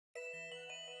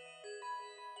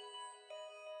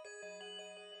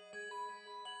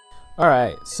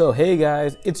Alright, so hey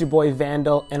guys, it's your boy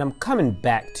Vandal, and I'm coming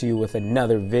back to you with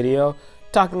another video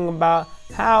talking about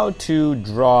how to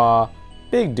draw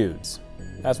big dudes.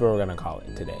 That's what we're gonna call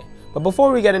it today. But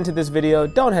before we get into this video,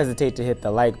 don't hesitate to hit the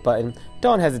like button,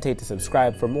 don't hesitate to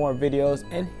subscribe for more videos,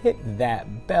 and hit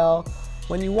that bell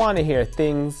when you want to hear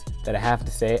things that I have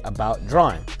to say about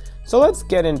drawing. So let's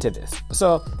get into this.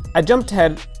 So I jumped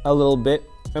ahead a little bit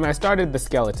and I started the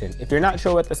skeleton. If you're not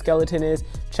sure what the skeleton is,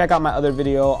 check out my other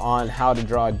video on how to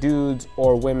draw dudes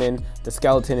or women. The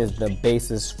skeleton is the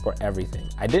basis for everything.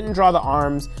 I didn't draw the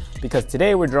arms because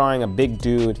today we're drawing a big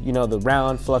dude, you know, the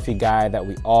round fluffy guy that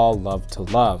we all love to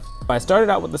love. I started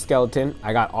out with the skeleton.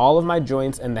 I got all of my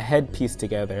joints and the head piece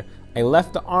together. I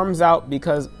left the arms out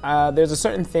because there's a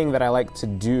certain thing that I like to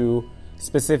do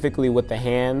specifically with the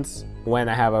hands when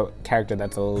I have a character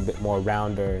that's a little bit more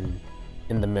rounder and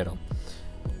in the middle.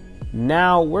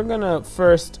 Now we're gonna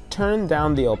first turn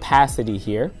down the opacity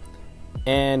here,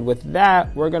 and with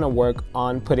that we're gonna work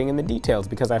on putting in the details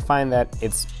because I find that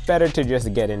it's better to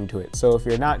just get into it. So if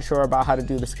you're not sure about how to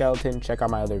do the skeleton, check out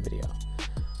my other video.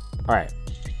 Alright,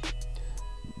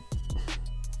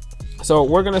 so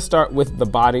we're gonna start with the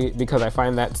body because I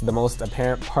find that's the most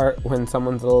apparent part when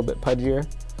someone's a little bit pudgier.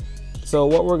 So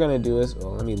what we're gonna do is,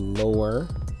 let me lower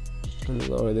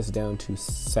this down to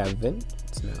 7.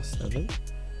 It's now 7.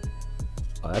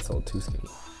 Oh, that's a little too skinny.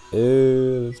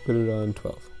 Let's put it on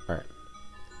 12. All right.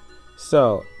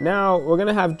 So now we're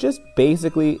gonna have just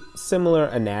basically similar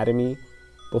anatomy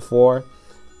before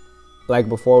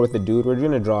with the dude. We're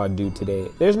gonna draw a dude today.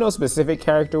 There's no specific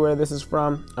character where this is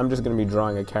from. I'm just gonna be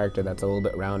drawing a character that's a little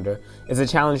bit rounder. It's a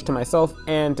challenge to myself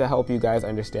and to help you guys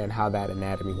understand how that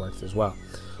anatomy works as well.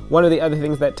 One of the other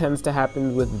things that tends to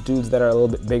happen with dudes that are a little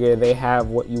bit bigger, they have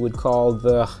what you would call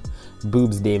the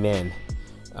boobs de men.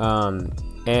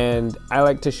 And I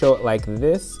like to show it like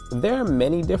this. There are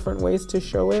many different ways to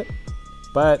show it,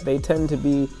 but they tend to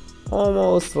be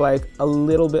almost like a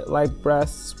little bit like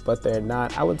breasts, but they're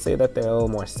not. I would say that they're a little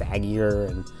more saggier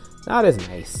and not as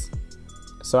nice.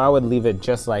 So I would leave it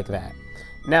just like that.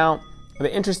 Now,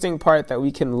 the interesting part that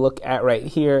we can look at right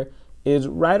here is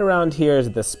right around here is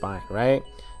the spine, right?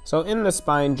 So in the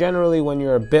spine, generally when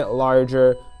you're a bit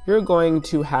larger, you're going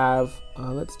to have,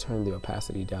 let's turn the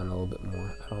opacity down a little bit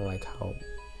more. I don't like how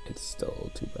it's still a little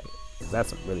too bright, because that's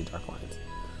some really dark lines.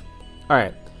 All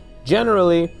right,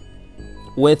 generally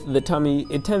with the tummy,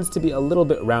 it tends to be a little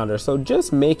bit rounder. So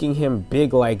just making him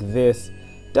big like this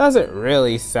doesn't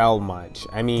really sell much.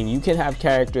 I mean, you can have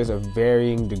characters of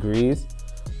varying degrees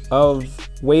of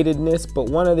weightedness, but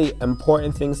one of the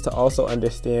important things to also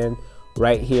understand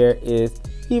right here is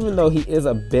even though he is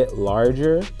a bit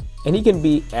larger, and he can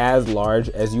be as large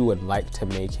as you would like to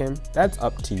make him, that's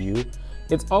up to you.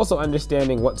 It's also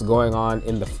understanding what's going on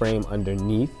in the frame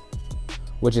underneath,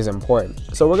 which is important.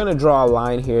 So we're gonna draw a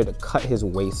line here to cut his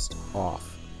waist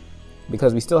off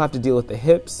because we still have to deal with the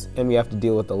hips and we have to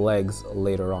deal with the legs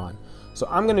later on. So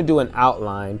I'm gonna do an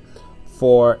outline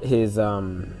for his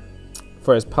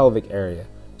pelvic area.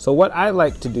 So what I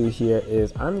like to do here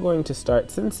is I'm going to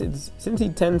start, since he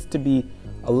tends to be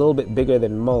a little bit bigger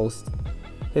than most,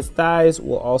 his thighs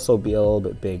will also be a little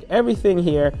bit big. Everything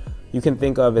here you can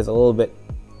think of as a little bit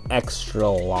extra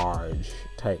large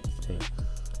type thing.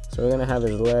 So we're gonna have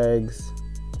his legs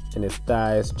and his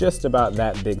thighs just about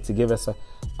that big to give us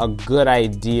a good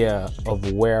idea of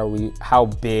how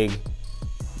big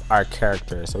our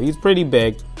character is. So he's pretty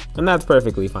big, and that's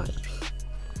perfectly fine.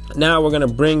 Now we're gonna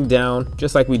bring down,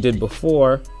 just like we did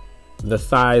before, the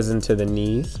thighs into the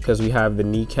knees because we have the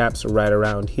kneecaps right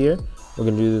around here. We're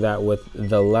gonna do that with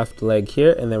the left leg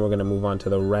here, and then we're gonna move on to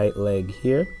the right leg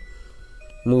here,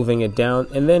 moving it down,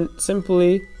 and then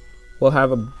simply we'll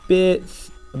have a bit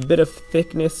of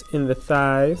thickness in the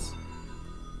thighs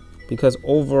because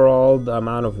overall the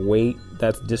amount of weight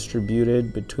that's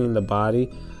distributed between the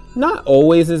body not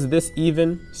always is this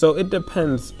even, so it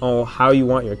depends on how you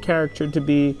want your character to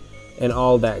be and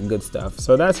all that good stuff.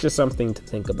 So that's just something to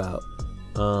think about,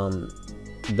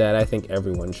 that I think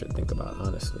everyone should think about,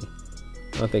 honestly.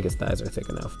 I don't think his thighs are thick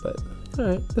enough, but all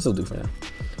right, this will do for now.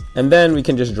 And then we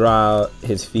can just draw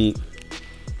his feet,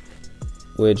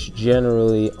 which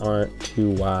generally aren't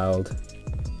too wild.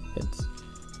 It's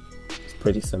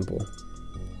pretty simple.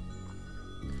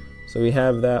 So we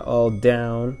have that all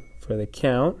down for the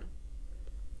count.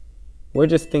 We're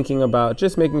just thinking about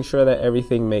just making sure that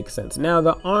everything makes sense. Now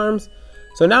the arms,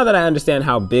 so now that I understand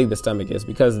how big the stomach is,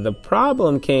 because the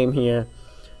problem came here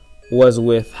was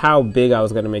with how big I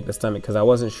was going to make the stomach because I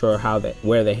wasn't sure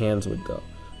where the hands would go.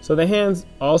 So the hands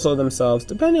also themselves,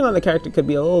 depending on the character, could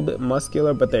be a little bit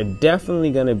muscular, but they're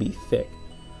definitely going to be thick.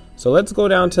 So let's go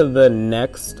down to the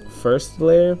next first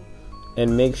layer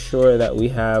and make sure that we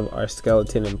have our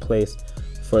skeleton in place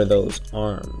for those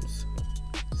arms.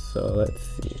 So let's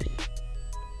see.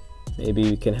 Maybe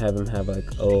we can have him have like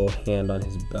a little hand on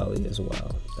his belly as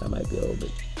well. That might be a little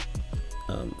bit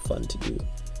fun to do.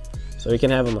 So we can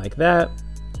have him like that.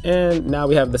 And now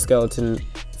we have the skeleton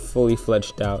fully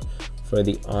fleshed out for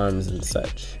the arms and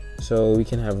such. So we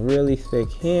can have really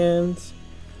thick hands.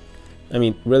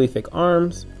 Really thick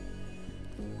arms.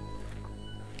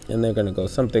 And they're gonna go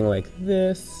something like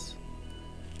this.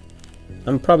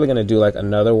 I'm probably gonna do like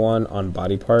another one on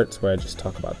body parts where I just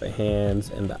talk about the hands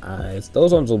and the eyes.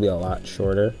 Those ones will be a lot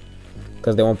shorter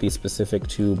because they won't be specific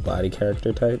to body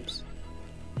character types.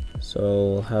 So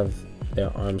we'll have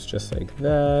their arms just like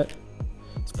that.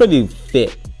 It's pretty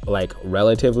fit, like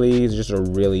relatively. He's just a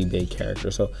really big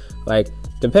character. So like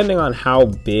depending on how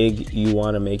big you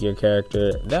want to make your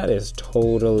character, that is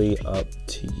totally up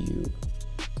to you,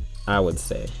 I would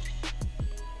say.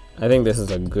 I think this is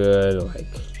a good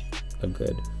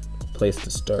place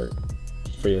to start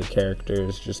for your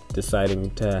characters, just deciding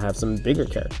to have some bigger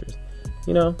characters.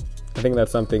 You know, I think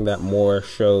that's something that more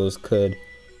shows could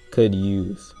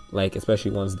use, like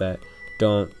especially ones that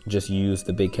don't just use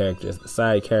the big character as the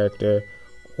side character,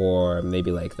 or maybe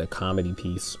like the comedy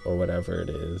piece or whatever it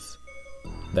is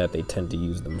that they tend to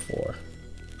use them for.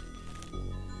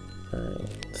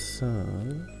 Alright, so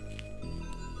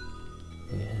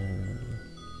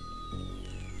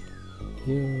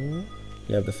here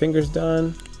we have the fingers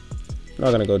done. I'm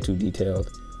not gonna go too detailed.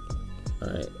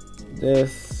 Alright,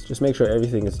 this, just make sure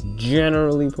everything is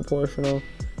generally proportional.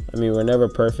 I mean, we're never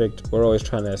perfect. We're always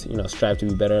trying to, strive to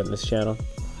be better on this channel.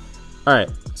 Alright,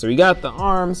 so we got the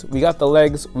arms, we got the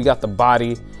legs, we got the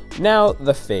body. Now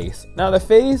the face. Now the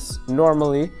face,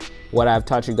 normally, what I've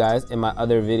taught you guys in my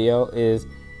other video is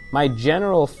my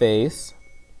general face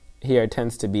here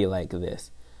tends to be like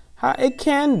this. It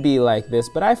can be like this,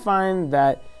 but I find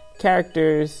that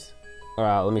characters,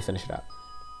 let me finish it out.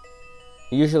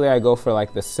 Usually I go for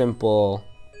like the simple,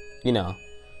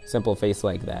 simple face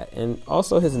like that. And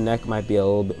also his neck might be a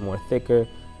little bit more thicker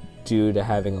due to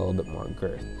having a little bit more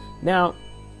girth. Now,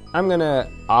 I'm gonna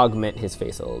augment his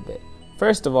face a little bit.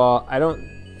 First of all,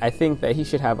 I think that he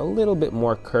should have a little bit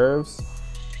more curves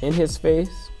in his face.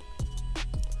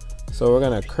 So we're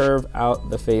gonna curve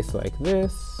out the face like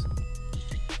this.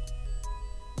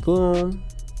 Boom.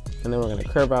 And then we're gonna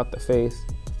curve out the face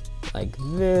like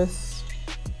this.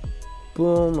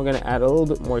 Boom. We're gonna add a little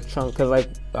bit more chunk, because like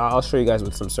I'll show you guys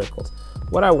with some circles.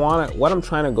 What I'm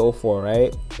trying to go for,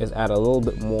 right, is add a little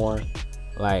bit more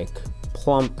like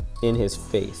plump in his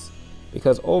face,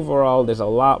 because overall there's a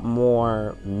lot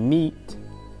more meat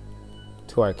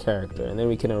to our character. And then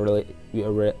we can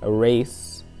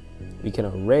erase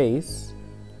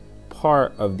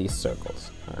part of these circles.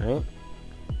 All right,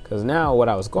 because now what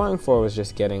I was going for was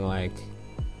just getting like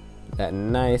that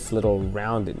nice little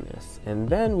roundedness. And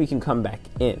then we can come back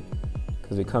in,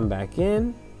 because we come back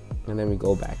in and then we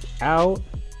go back out.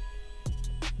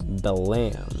 The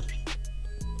lamb.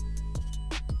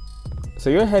 So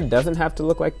your head doesn't have to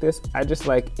look like this. I just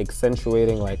like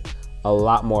accentuating like a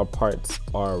lot more parts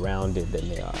are rounded than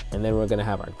they are. And then we're gonna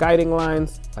have our guiding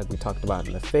lines like we talked about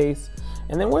in the face.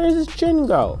 And then where does his chin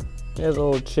go? There's a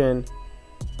little chin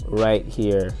right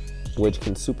here, which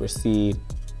can supersede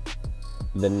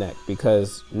the neck,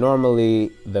 because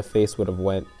normally the face would have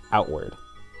went outward.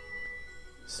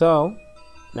 So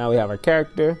now we have our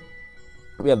character.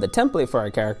 We have the template for our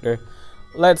character.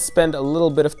 Let's spend a little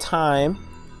bit of time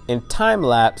in time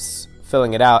lapse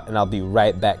filling it out, and I'll be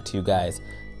right back to you guys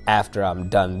after I'm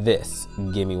done this.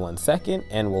 Give me 1 second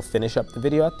and we'll finish up the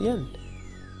video at the end.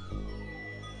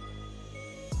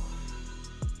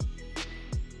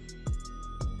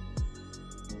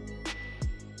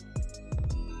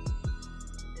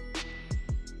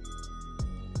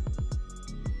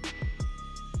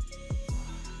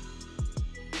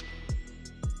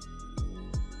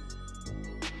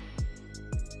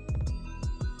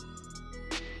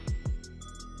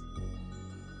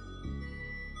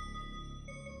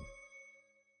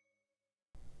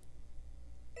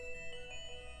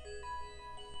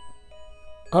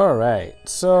 Alright,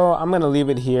 so I'm going to leave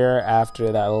it here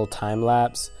after that little time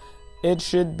lapse. It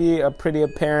should be a pretty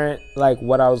apparent like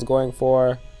what I was going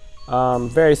for.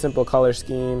 Very simple color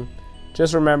scheme.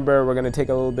 Just remember, we're going to take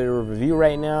a little bit of a review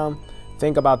right now.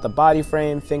 Think about the body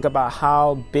frame. Think about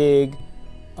how big.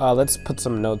 Let's put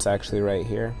some notes actually right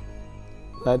here.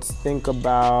 Let's think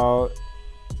about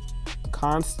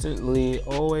constantly,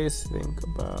 always think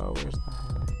about, where's the highlight?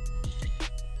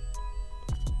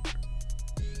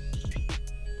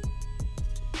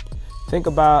 Think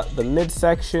about the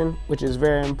midsection, which is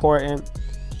very important.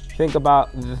 Think about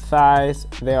the thighs,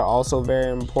 they are also very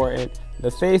important.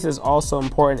 The face is also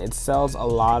important. It sells a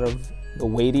lot of the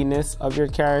weightiness of your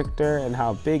character and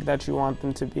how big that you want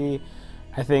them to be.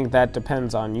 I think that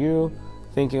depends on you.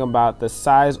 Thinking about the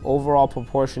size, overall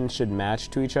proportions should match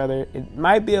to each other. It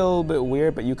might be a little bit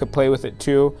weird, but you could play with it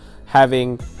too.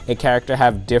 Having a character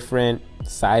have different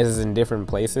sizes in different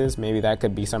places, maybe that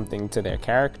could be something to their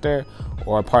character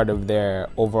or a part of their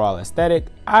overall aesthetic.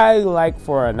 I like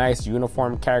for a nice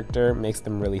uniform character, makes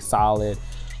them really solid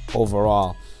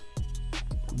overall.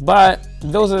 But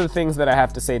those are the things that I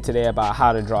have to say today about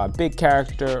how to draw a big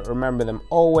character. Remember them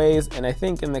always, and I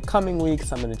think in the coming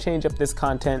weeks I'm going to change up this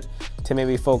content to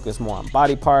maybe focus more on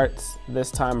body parts.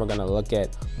 This time we're going to look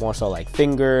at more so like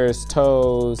fingers,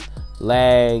 toes,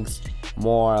 legs,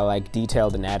 more like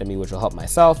detailed anatomy, which will help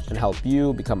myself and help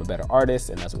you become a better artist,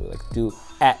 and that's what we like to do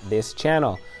at this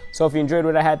channel. So if you enjoyed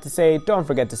what I had to say, don't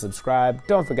forget to subscribe,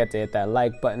 don't forget to hit that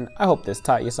like button. I hope this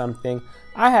taught you something.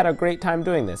 I had a great time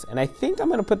doing this, and I think I'm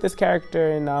going to put this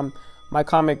character in my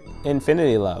comic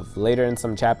Infinity Love later in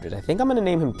some chapters. I think I'm going to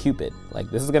name him Cupid. Like,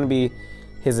 this is going to be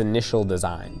his initial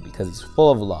design because he's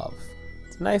full of love.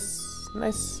 It's a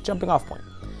nice jumping off point.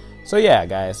 So yeah,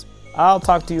 guys, I'll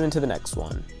talk to you into the next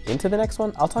one.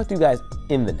 I'll talk to you guys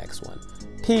in the next one.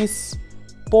 Peace,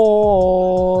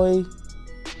 boy.